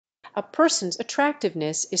A person's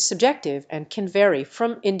attractiveness is subjective and can vary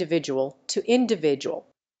from individual to individual.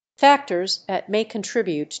 Factors that may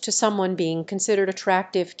contribute to someone being considered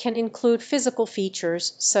attractive can include physical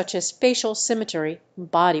features such as facial symmetry,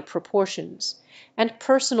 body proportions, and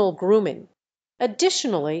personal grooming.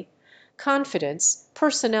 Additionally, confidence,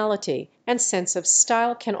 personality, and sense of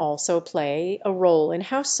style can also play a role in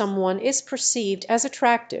how someone is perceived as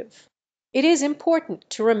attractive. It is important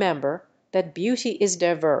to remember that beauty is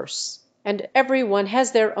diverse, and everyone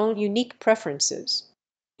has their own unique preferences.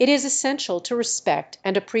 It is essential to respect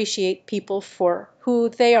and appreciate people for who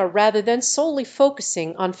they are rather than solely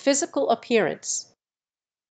focusing on physical appearance.